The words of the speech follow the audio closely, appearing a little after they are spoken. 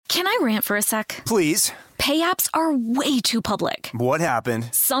Can I rant for a sec? Please. Pay apps are way too public. What happened?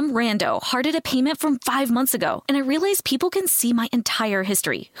 Some rando hearted a payment from 5 months ago, and I realized people can see my entire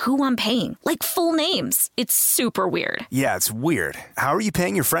history, who I'm paying, like full names. It's super weird. Yeah, it's weird. How are you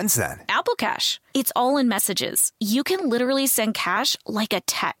paying your friends then? Apple Cash. It's all in messages. You can literally send cash like a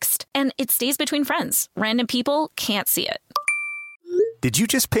text, and it stays between friends. Random people can't see it. Did you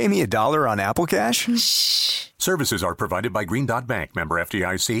just pay me $1 on Apple Cash? Shh. Services are provided by Green Dot Bank. Member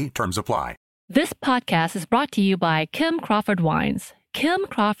FDIC. Terms apply. This podcast is brought to you by Kim Crawford Wines. Kim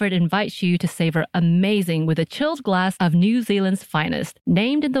Crawford invites you to savor amazing with a chilled glass of New Zealand's finest,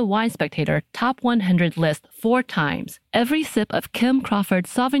 named in the Wine Spectator Top 100 list 4 times. Every sip of Kim Crawford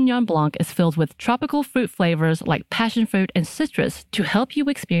Sauvignon Blanc is filled with tropical fruit flavors like passion fruit and citrus to help you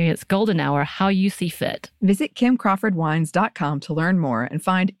experience golden hour how you see fit. Visit KimCrawfordWines.com to learn more and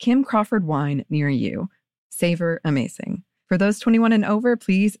find Kim Crawford wine near you. Savor amazing. For those 21 and over,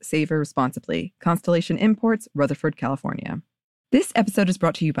 please savor responsibly. Constellation Imports, Rutherford, California. This episode is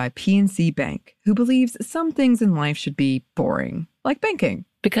brought to you by PNC Bank, who believes some things in life should be boring, like banking.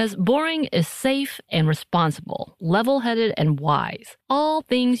 Because boring is safe and responsible, level-headed and wise. All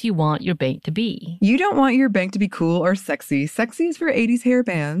things you want your bank to be. You don't want your bank to be cool or sexy. Sexy is for 80s hair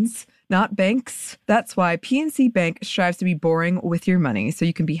bands, not banks. That's why PNC Bank strives to be boring with your money so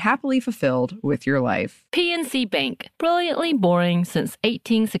you can be happily fulfilled with your life. PNC Bank, brilliantly boring since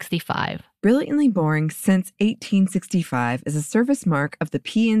 1865. Brilliantly Boring Since 1865 is a service mark of the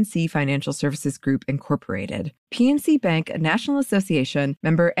PNC Financial Services Group, Incorporated. PNC Bank, a National Association,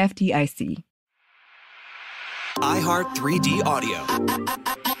 member FDIC. iHeart 3D Audio.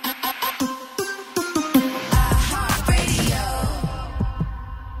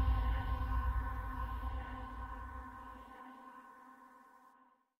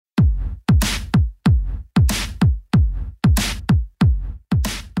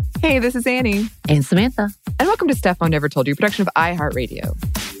 Hey, this is Annie. And Samantha. And welcome to Steph Never Told You, production of iHeartRadio.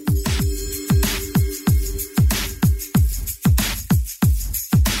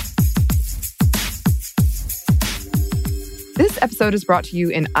 This episode is brought to you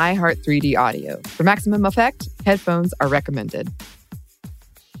in iHeart 3D Audio. For maximum effect, headphones are recommended.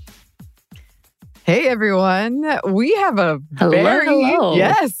 Hey, everyone. We have a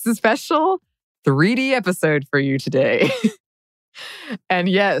very special 3D episode for you today. And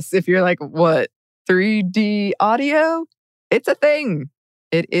yes, if you're like, what, 3D audio? It's a thing.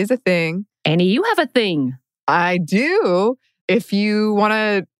 It is a thing. Annie, you have a thing. I do. If you want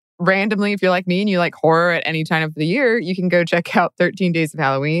to randomly, if you're like me and you like horror at any time of the year, you can go check out 13 Days of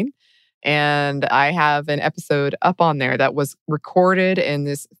Halloween. And I have an episode up on there that was recorded in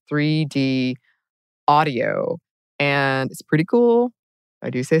this 3D audio. And it's pretty cool. I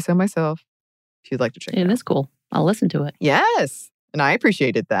do say so myself. If you'd like to check it out. It is cool. I'll listen to it. Yes. And I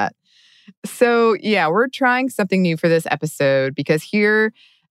appreciated that. So yeah, we're trying something new for this episode because here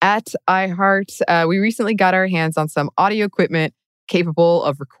at iHeart, we recently got our hands on some audio equipment capable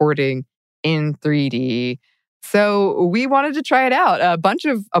of recording in 3D. So we wanted to try it out. A bunch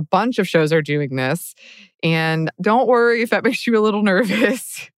of shows are doing this. And don't worry if that makes you a little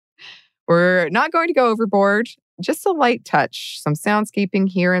nervous. We're not going to go overboard. Just a light touch, some soundscaping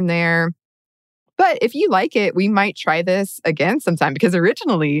here and there. But if you like it, we might try this again sometime because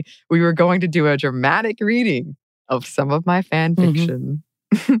originally we were going to do a dramatic reading of some of my fan fiction.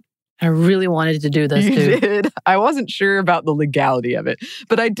 I really wanted to do this, You too. did. I wasn't sure about the legality of it,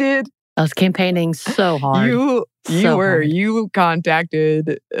 but I did. I was campaigning so hard. You So were. hard. You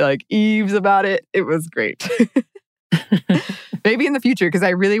contacted like Eves about it. It was great. Maybe in the future, because I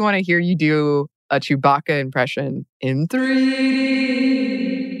really want to hear you do a Chewbacca impression in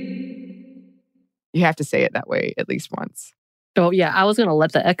 3D. You have to say it that way at least once. Oh, yeah. I was going to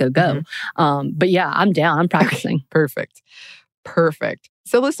let the echo go. But yeah, I'm down. I'm practicing. Perfect.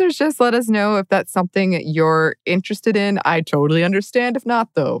 So listeners, just let us know if that's something you're interested in. I totally understand if not,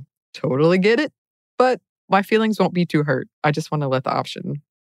 though. Totally get it. But my feelings won't be too hurt. I just want to let the option.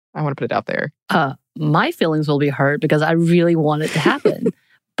 I want to put it out there. My feelings will be hurt because I really want it to happen.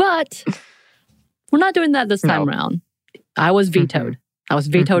 But we're not doing that this time around. I was vetoed. I was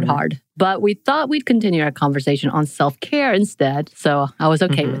vetoed hard. But we thought we'd continue our conversation on self-care instead. So I was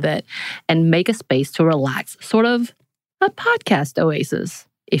okay with it. And make a space to relax. Sort of a podcast oasis,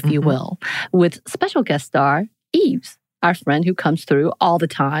 if you will. With special guest star, Eves, our friend who comes through all the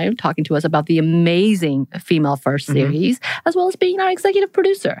time, talking to us about the amazing Female First series, as well as being our executive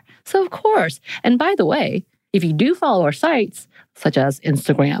producer. So of course, and by the way, if you do follow our sites, such as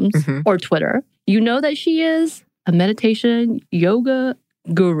Instagrams or Twitter, you know that she is a meditation yoga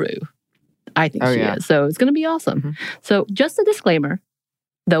guru. I think she is. So it's going to be awesome. So just a disclaimer,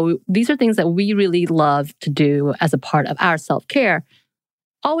 Though these are things that we really love to do as a part of our self-care,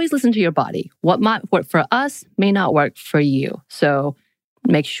 always listen to your body. What might work for us may not work for you. So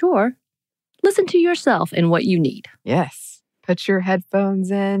make sure, listen to yourself and what you need. Yes. Put your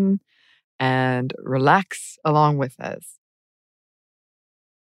headphones in and relax along with us.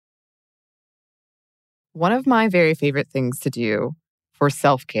 One of my very favorite things to do for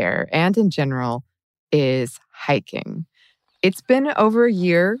self-care and in general is hiking. It's been over a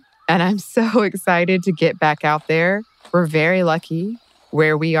year and I'm so excited to get back out there. We're very lucky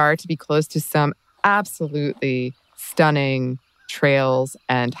where we are to be close to some absolutely stunning trails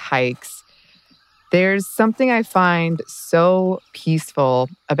and hikes. There's something I find so peaceful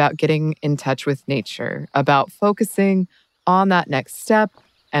about getting in touch with nature, about focusing on that next step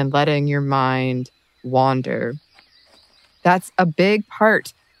and letting your mind wander. That's a big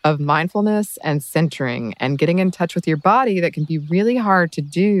part of mindfulness and centering and getting in touch with your body that can be really hard to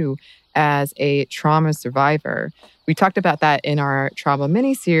do as a trauma survivor. We talked about that in our trauma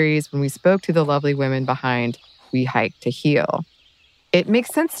mini-series when we spoke to the lovely women behind We Hike to Heal. It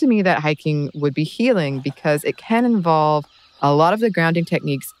makes sense to me that hiking would be healing because it can involve a lot of the grounding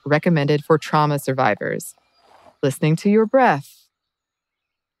techniques recommended for trauma survivors. Listening to your breath,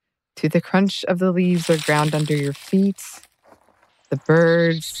 to the crunch of the leaves or ground under your feet, the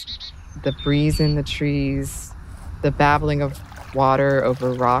birds, the breeze in the trees, the babbling of water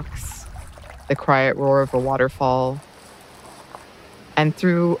over rocks, the quiet roar of a waterfall. And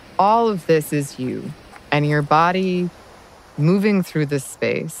through all of this is you and your body moving through this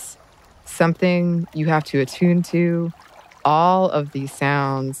space, something you have to attune to, all of these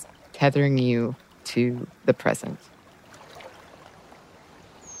sounds tethering you to the present.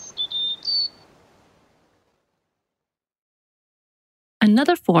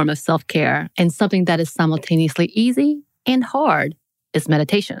 Another form of self-care and something that is simultaneously easy and hard is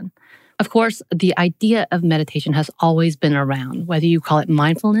meditation. Of course, the idea of meditation has always been around, whether you call it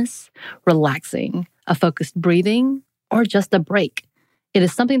mindfulness, relaxing, a focused breathing, or just a break. It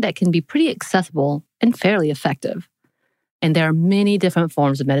is something that can be pretty accessible and fairly effective. And there are many different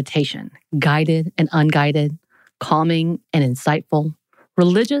forms of meditation, guided and unguided, calming and insightful,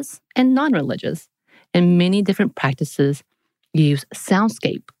 religious and non-religious, and many different practices use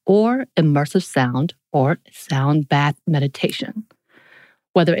soundscape or immersive sound or sound bath meditation.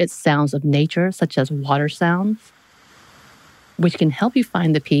 Whether it's sounds of nature, such as water sounds, which can help you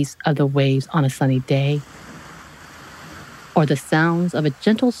find the peace of the waves on a sunny day, or the sounds of a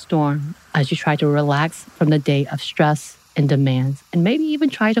gentle storm as you try to relax from the day of stress and demands, and maybe even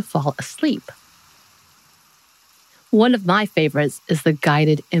try to fall asleep. One of my favorites is the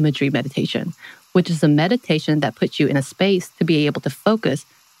guided imagery meditation, which is a meditation that puts you in a space to be able to focus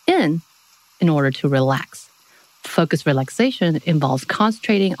in order to relax. Focused relaxation involves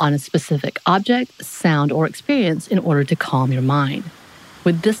concentrating on a specific object, sound, or experience in order to calm your mind.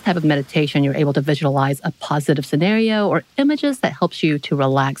 With this type of meditation, you're able to visualize a positive scenario or images that helps you to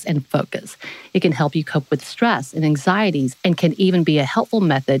relax and focus. It can help you cope with stress and anxieties and can even be a helpful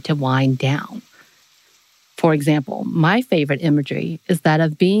method to wind down. For example, my favorite imagery is that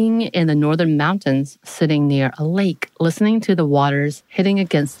of being in the northern mountains, sitting near a lake, listening to the waters hitting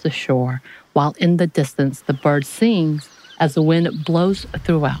against the shore, while in the distance the bird sings as the wind blows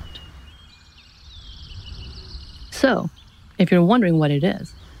throughout. So, if you're wondering what it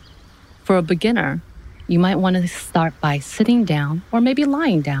is, for a beginner, you might want to start by sitting down or maybe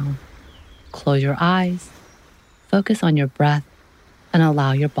lying down. Close your eyes, focus on your breath, and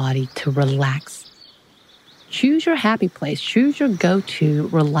allow your body to relax. Choose your happy place. Choose your go-to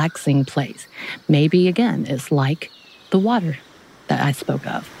relaxing place. Maybe, again, it's like the water that I spoke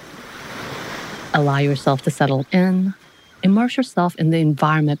of. Allow yourself to settle in. Immerse yourself in the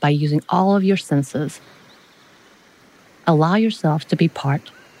environment by using all of your senses. Allow yourself to be part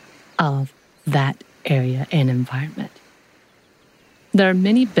of that area and environment. There are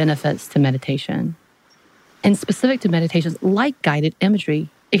many benefits to meditation. And specific to meditations like guided imagery,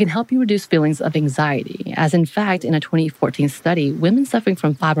 it can help you reduce feelings of anxiety, as in fact, in a 2014 study, women suffering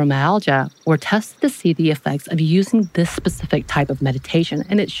from fibromyalgia were tested to see the effects of using this specific type of meditation,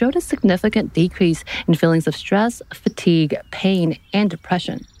 and it showed a significant decrease in feelings of stress, fatigue, pain, and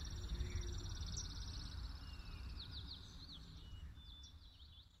depression.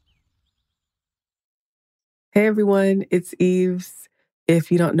 Hey everyone, it's Eves.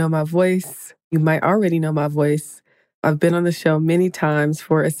 If you don't know my voice, you might already know my voice. I've been on the show many times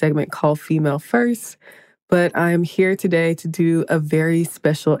for a segment called Female First, but I am here today to do a very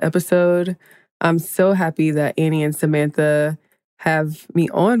special episode. I'm so happy that Annie and Samantha have me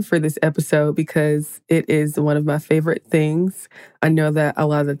on for this episode because it is one of my favorite things. I know that a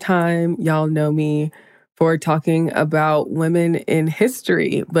lot of the time y'all know me for talking about women in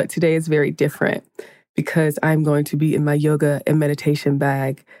history, but today is very different because I'm going to be in my yoga and meditation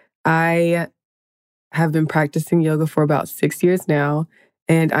bag. I have been practicing yoga for about 6 years now,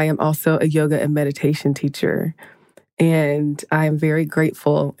 and I am also a yoga and meditation teacher. And I am very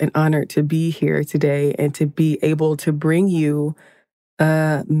grateful and honored to be here today and to be able to bring you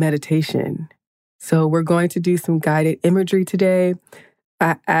a meditation. So we're going to do some guided imagery today.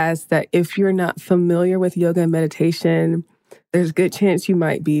 I ask that if you're not familiar with yoga and meditation, there's a good chance you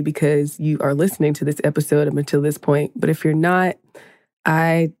might be because you are listening to this episode up until this point. But if you're not,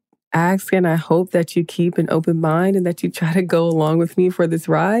 I ask and I hope that you keep an open mind and that you try to go along with me for this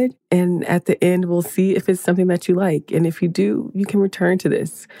ride. And at the end, we'll see if it's something that you like. And if you do, you can return to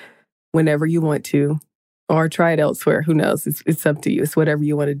this whenever you want to or try it elsewhere. Who knows? It's up to you. It's whatever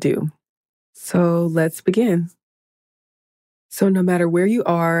you want to do. So let's begin. So no matter where you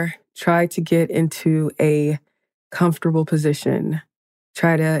are, try to get into a comfortable position.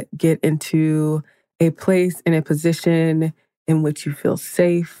 Try to get into a place and a position in which you feel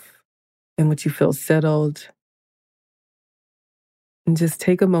safe, in which you feel settled. And just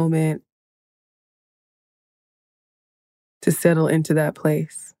take a moment to settle into that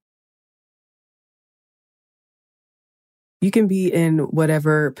place. You can be in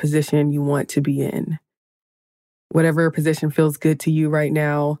whatever position you want to be in. Whatever position feels good to you right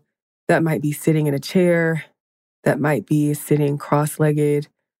now. That might be sitting in a chair. That might be sitting cross-legged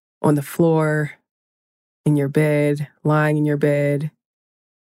on the floor, in your bed, lying in your bed.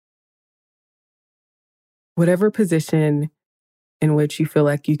 Whatever position in which you feel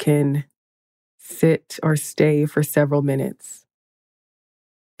like you can sit or stay for several minutes.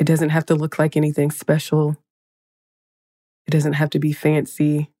 It doesn't have to look like anything special. It doesn't have to be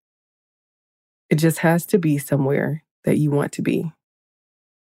fancy. It just has to be somewhere that you want to be.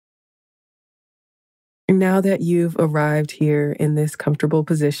 And now that you've arrived here in this comfortable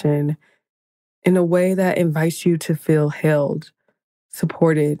position, in a way that invites you to feel held,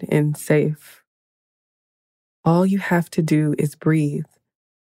 supported, and safe, all you have to do is breathe,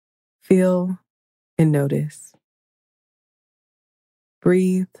 feel, and notice.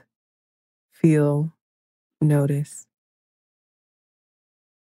 Breathe, feel, notice.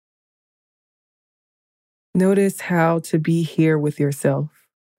 Notice how to be here with yourself,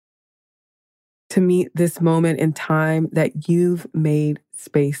 to meet this moment in time that you've made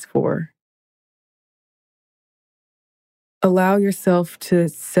space for. Allow yourself to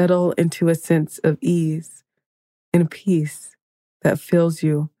settle into a sense of ease and peace that fills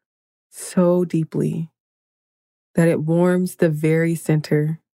you so deeply that it warms the very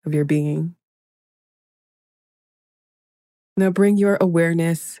center of your being. Now bring your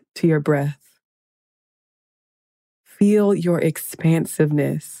awareness to your breath. Feel your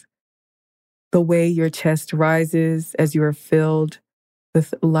expansiveness, the way your chest rises as you are filled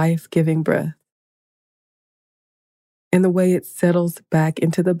with life-giving breath, and the way it settles back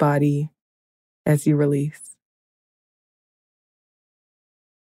into the body as you release.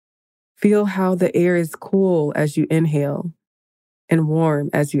 Feel how the air is cool as you inhale and warm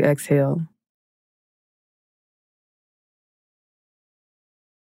as you exhale.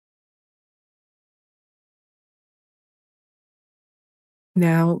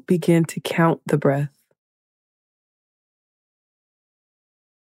 Now begin to count the breath.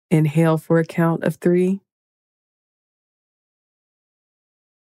 Inhale for a count of 3.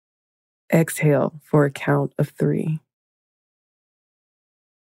 Exhale for a count of 3.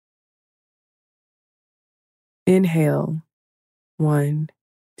 Inhale, 1,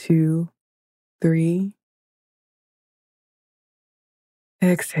 2, 3.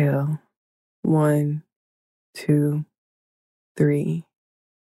 Exhale, 1, 2, 3.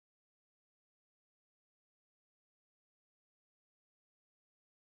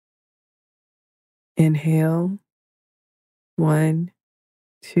 Inhale, 1,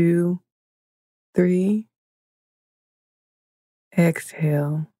 2, 3.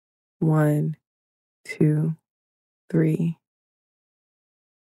 Exhale, 1, 2, 3.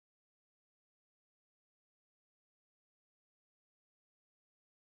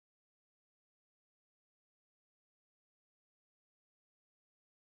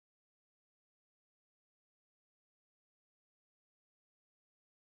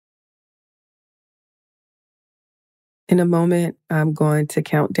 In a moment, I'm going to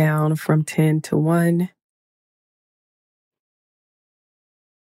count down from 10 to 1.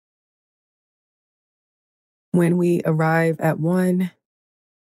 When we arrive at 1,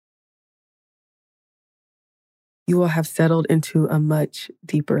 you will have settled into a much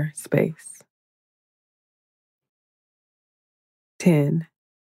deeper space. 10.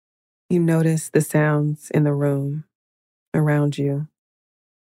 You notice the sounds in the room around you,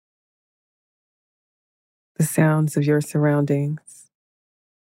 the sounds of your surroundings.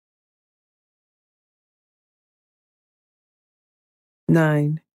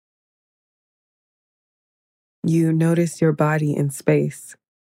 9. You notice your body in space,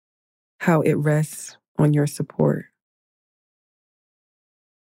 how it rests on your support.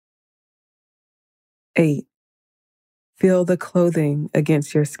 8. Feel the clothing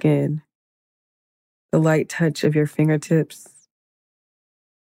against your skin, the light touch of your fingertips,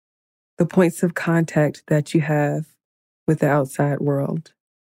 the points of contact that you have with the outside world.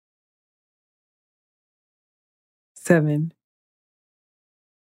 7.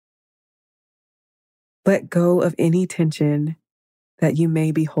 Let go of any tension that you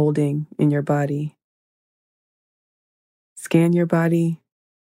may be holding in your body. Scan your body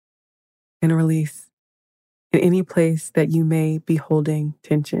and release in any place that you may be holding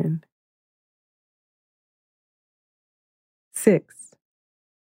tension. 6.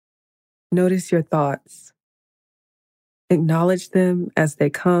 Notice your thoughts. Acknowledge them as they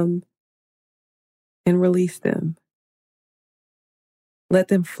come and release them. Let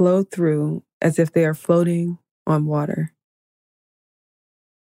them flow through as if they are floating on water.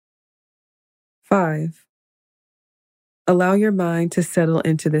 5. Allow your mind to settle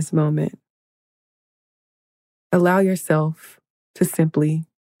into this moment. Allow yourself to simply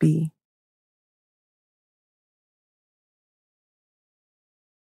be.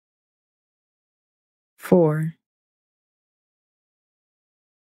 Four.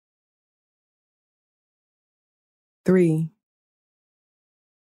 3.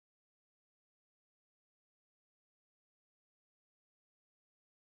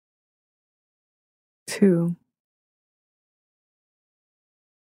 2.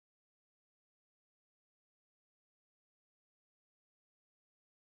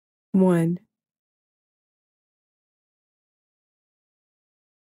 1.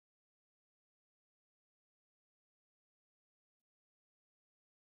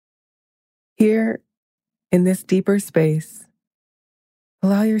 Here, in this deeper space,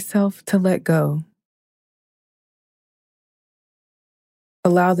 allow yourself to let go.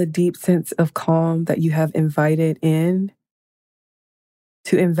 Allow the deep sense of calm that you have invited in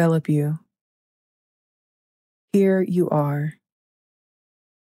to envelop you. Here you are,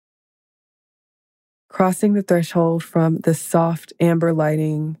 crossing the threshold from the soft amber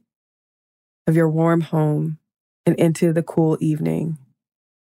lighting of your warm home and into the cool evening.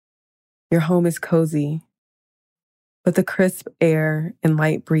 Your home is cozy, but the crisp air and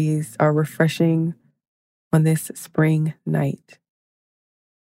light breeze are refreshing on this spring night.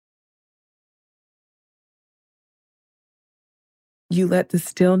 You let the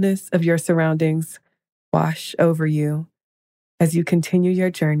stillness of your surroundings wash over you as you continue your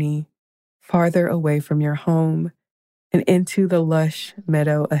journey farther away from your home and into the lush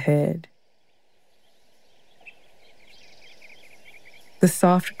meadow ahead. The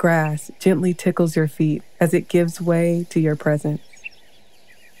soft grass gently tickles your feet as it gives way to your presence.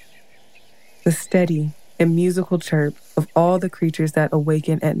 The steady and musical chirp of all the creatures that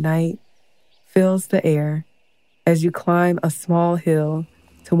awaken at night fills the air as you climb a small hill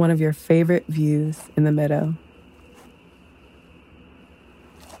to one of your favorite views in the meadow.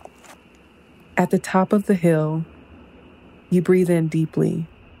 At the top of the hill, you breathe in deeply,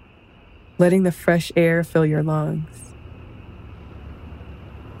 letting the fresh air fill your lungs.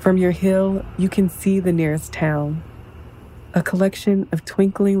 From your hill, you can see the nearest town, a collection of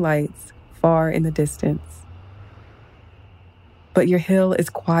twinkling lights far in the distance. But your hill is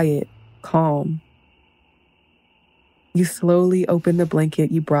quiet, calm. You slowly open the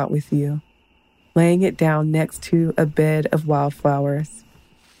blanket you brought with you, laying it down next to a bed of wildflowers.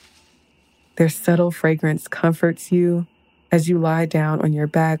 Their subtle fragrance comforts you as you lie down on your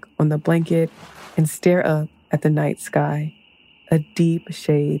back on the blanket and stare up at the night sky, a deep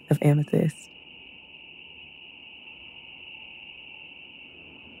shade of amethyst.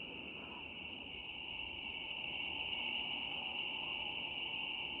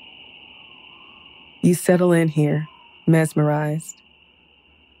 You settle in here, mesmerized.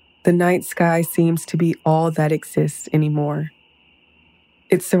 The night sky seems to be all that exists anymore.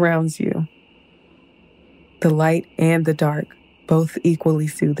 It surrounds you. The light and the dark, both equally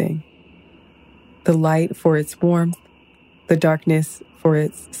soothing. The light for its warmth, the darkness for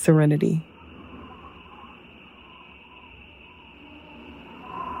its serenity.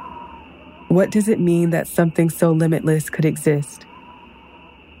 What does it mean that something so limitless could exist?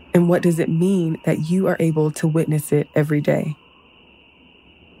 And what does it mean that you are able to witness it every day?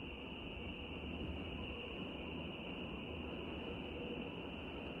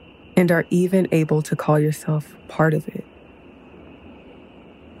 And are even able to call yourself part of it.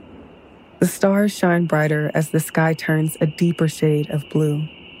 The stars shine brighter as the sky turns a deeper shade of blue.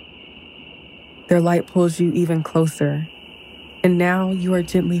 Their light pulls you even closer, and now you are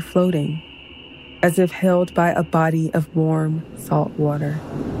gently floating, as if held by a body of warm, salt water.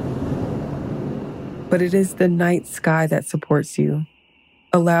 But it is the night sky that supports you,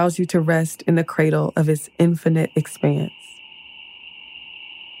 allows you to rest in the cradle of its infinite expanse.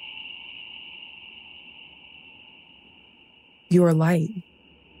 You are light.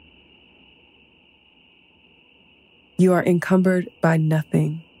 You are encumbered by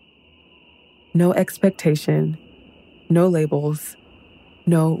nothing. No expectation, no labels,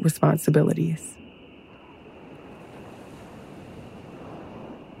 no responsibilities.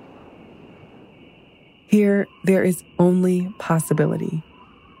 Here, there is only possibility.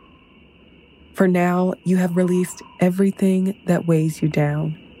 For now, you have released everything that weighs you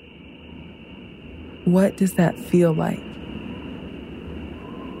down. What does that feel like?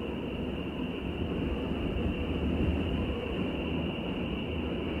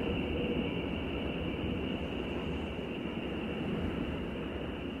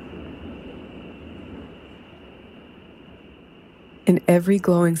 In every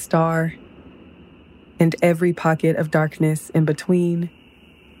glowing star and every pocket of darkness in between,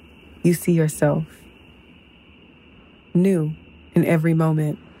 you see yourself, new in every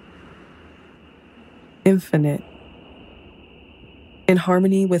moment, infinite, in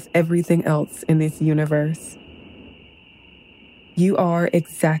harmony with everything else in this universe. You are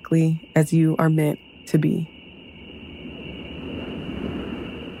exactly as you are meant to be.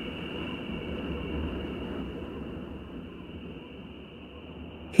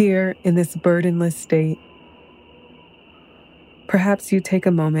 Here in this burdenless state, perhaps you take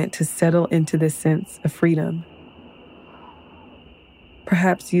a moment to settle into this sense of freedom.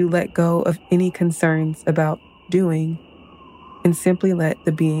 Perhaps you let go of any concerns about doing and simply let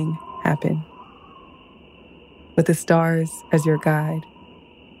the being happen, with the stars as your guide,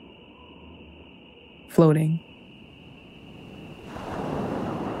 floating.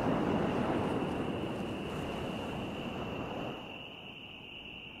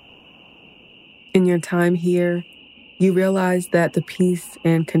 In your time here, you realize that the peace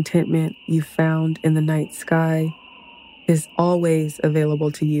and contentment you found in the night sky is always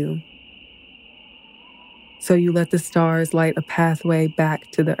available to you. So you let the stars light a pathway back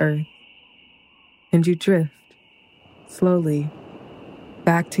to the earth, and you drift, slowly,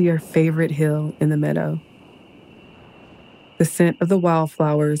 back to your favorite hill in the meadow. The scent of the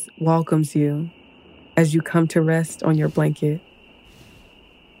wildflowers welcomes you as you come to rest on your blanket.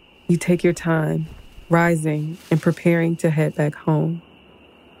 You take your time, rising and preparing to head back home,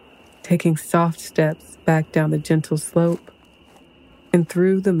 taking soft steps back down the gentle slope and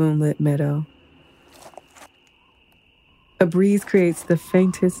through the moonlit meadow. A breeze creates the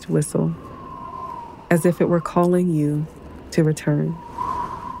faintest whistle, as if it were calling you to return.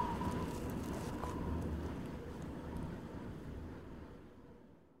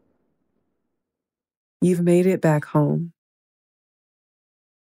 You've made it back home.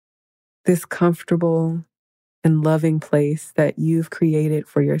 This comfortable and loving place that you've created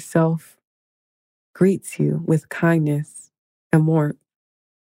for yourself greets you with kindness and warmth.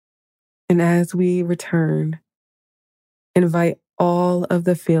 And as we return, invite all of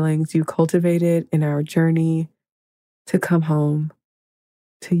the feelings you cultivated in our journey to come home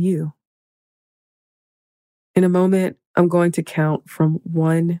to you. In a moment, I'm going to count from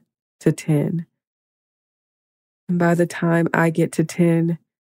 1 to 10. And by the time I get to 10,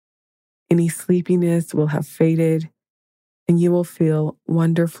 any sleepiness will have faded and you will feel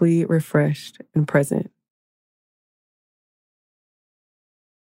wonderfully refreshed and present.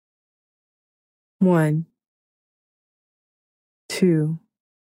 1, 2,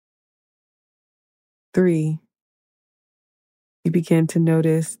 3. You begin to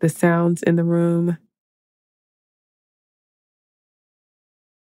notice the sounds in the room.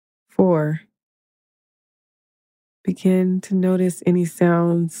 4. Begin to notice any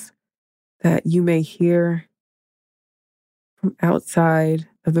sounds that you may hear from outside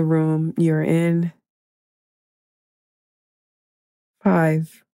of the room you're in.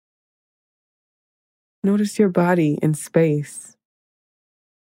 5. Notice your body in space,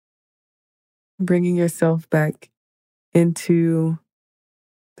 bringing yourself back into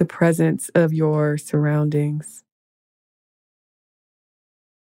the presence of your surroundings.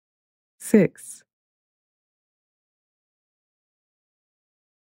 6.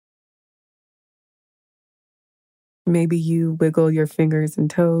 Maybe you wiggle your fingers and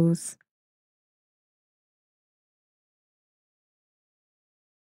toes.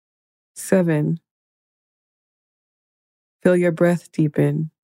 7, feel your breath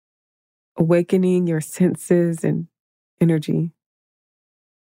deepen, awakening your senses and energy.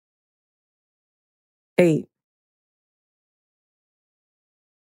 8,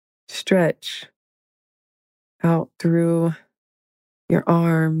 stretch out through your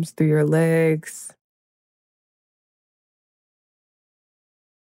arms, through your legs,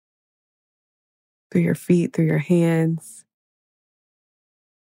 through your feet, through your hands.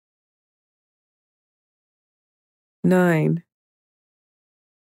 9,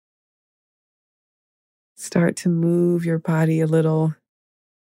 start to move your body a little.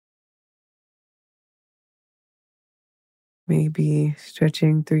 Maybe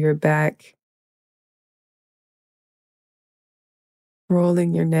stretching through your back,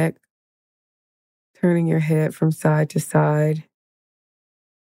 rolling your neck, turning your head from side to side.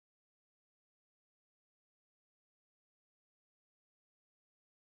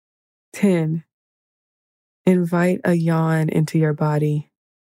 10, invite a yawn into your body.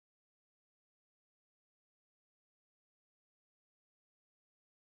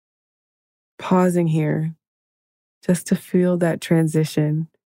 Pausing here just to feel that transition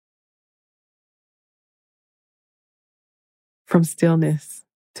from stillness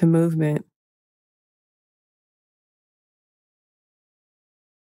to movement.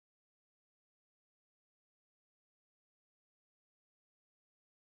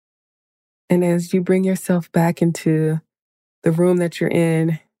 And as you bring yourself back into the room that you're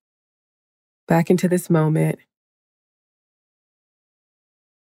in, back into this moment,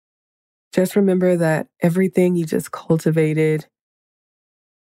 just remember that everything you just cultivated,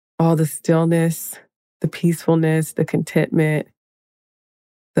 all the stillness, the peacefulness, the contentment,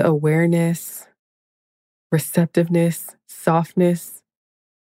 the awareness, receptiveness, softness,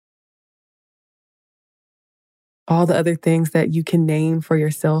 all the other things that you can name for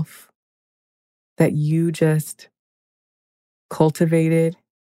yourself that you just cultivated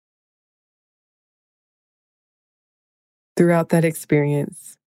throughout that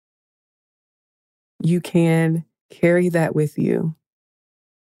experience. You can carry that with you.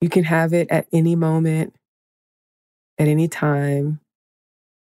 You can have it at any moment, at any time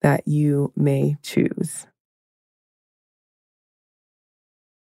that you may choose.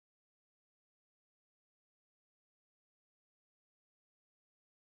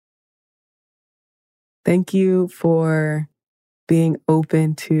 Thank you for being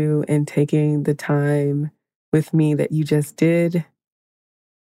open to and taking the time with me that you just did.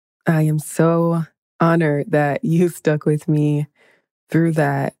 I am so honored that you stuck with me through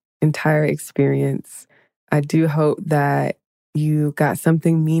that entire experience. I do hope that you got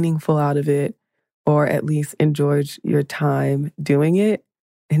something meaningful out of it, or at least enjoyed your time doing it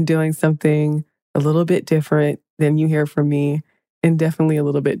and doing something a little bit different than you hear from me, and definitely a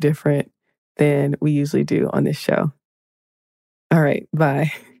little bit different than we usually do on this show. All right,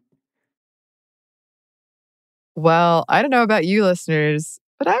 bye. Well, I don't know about you listeners,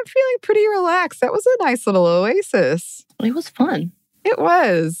 but I'm feeling pretty relaxed. That was a nice little oasis. It was fun. It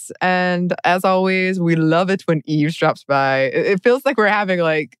was. And as always, we love it when Eves drops by. It feels like we're having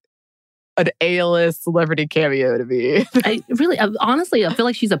like an A-list celebrity cameo to me. Honestly, I feel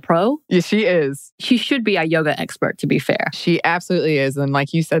like she's a pro. Yeah, she is. She should be a yoga expert, to be fair. She absolutely is. And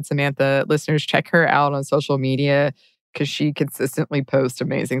like you said, Samantha, listeners, check her out on social media because she consistently posts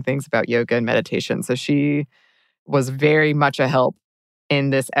amazing things about yoga and meditation. So she was very much a help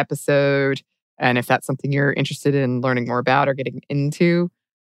in this episode. And if that's something you're interested in learning more about or getting into,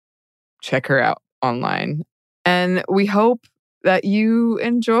 check her out online. And we hope that you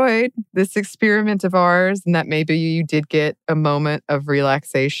enjoyed this experiment of ours and that maybe you did get a moment of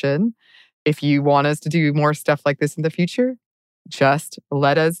relaxation. If you want us to do more stuff like this in the future, just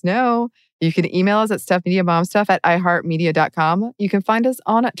let us know. You can email us at stuffmediamomstuff@iheartmedia.com. You can find us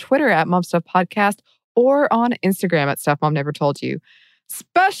on Twitter at momstuffpodcast or on Instagram at stuffmomnevertoldyou.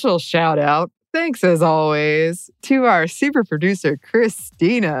 Special shout out, thanks as always, to our super producer,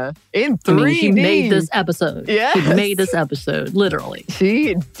 Christina, in 3D. She made this episode. Yes. She made this episode, literally.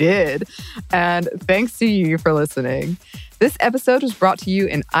 She did. And thanks to you for listening. This episode was brought to you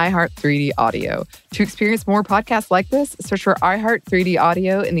in iHeart 3D Audio. To experience more podcasts like this, search for iHeart 3D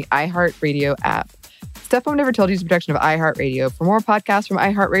Audio in the iHeartRadio app. Stuff Mom Never Told You is a production of iHeartRadio. For more podcasts from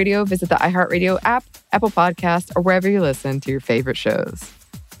iHeartRadio, visit the iHeartRadio app, Apple Podcasts, or wherever you listen to your favorite shows.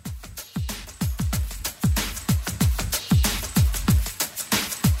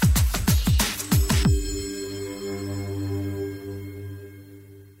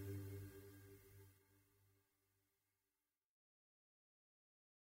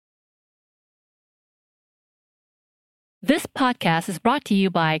 This podcast is brought to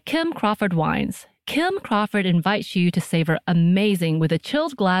you by Kim Crawford Wines. Kim Crawford invites you to savor amazing with a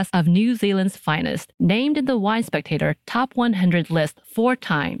chilled glass of New Zealand's finest, named in the Wine Spectator Top 100 list 4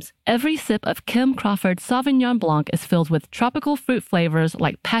 times. Every sip of Kim Crawford Sauvignon Blanc is filled with tropical fruit flavors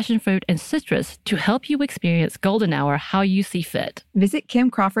like passion fruit and citrus to help you experience golden hour how you see fit. Visit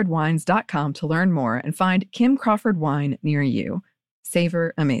KimCrawfordWines.com to learn more and find Kim Crawford wine near you.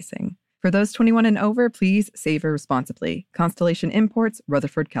 Savor amazing. For those 21 and over, please savor responsibly. Constellation Imports,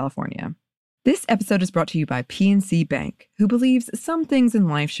 Rutherford, California. This episode is brought to you by PNC Bank, who believes some things in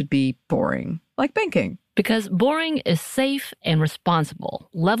life should be boring, like banking. Because boring is safe and responsible,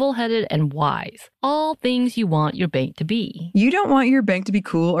 level-headed and wise. All things you want your bank to be. You don't want your bank to be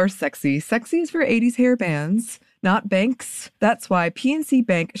cool or sexy. Sexy is for 80s hair bands, not banks. That's why PNC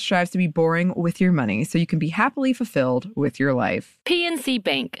Bank strives to be boring with your money so you can be happily fulfilled with your life. PNC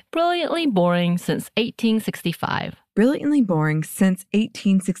Bank, brilliantly boring since 1865. Brilliantly Boring Since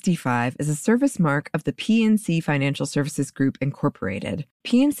 1865 is a service mark of the PNC Financial Services Group, Incorporated.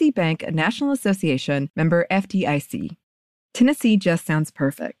 PNC Bank, a National Association, member FDIC. Tennessee just sounds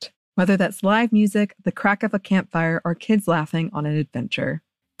perfect. Whether that's live music, the crack of a campfire, or kids laughing on an adventure.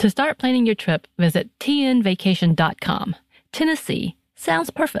 To start planning your trip, visit tnvacation.com. Tennessee sounds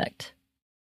perfect.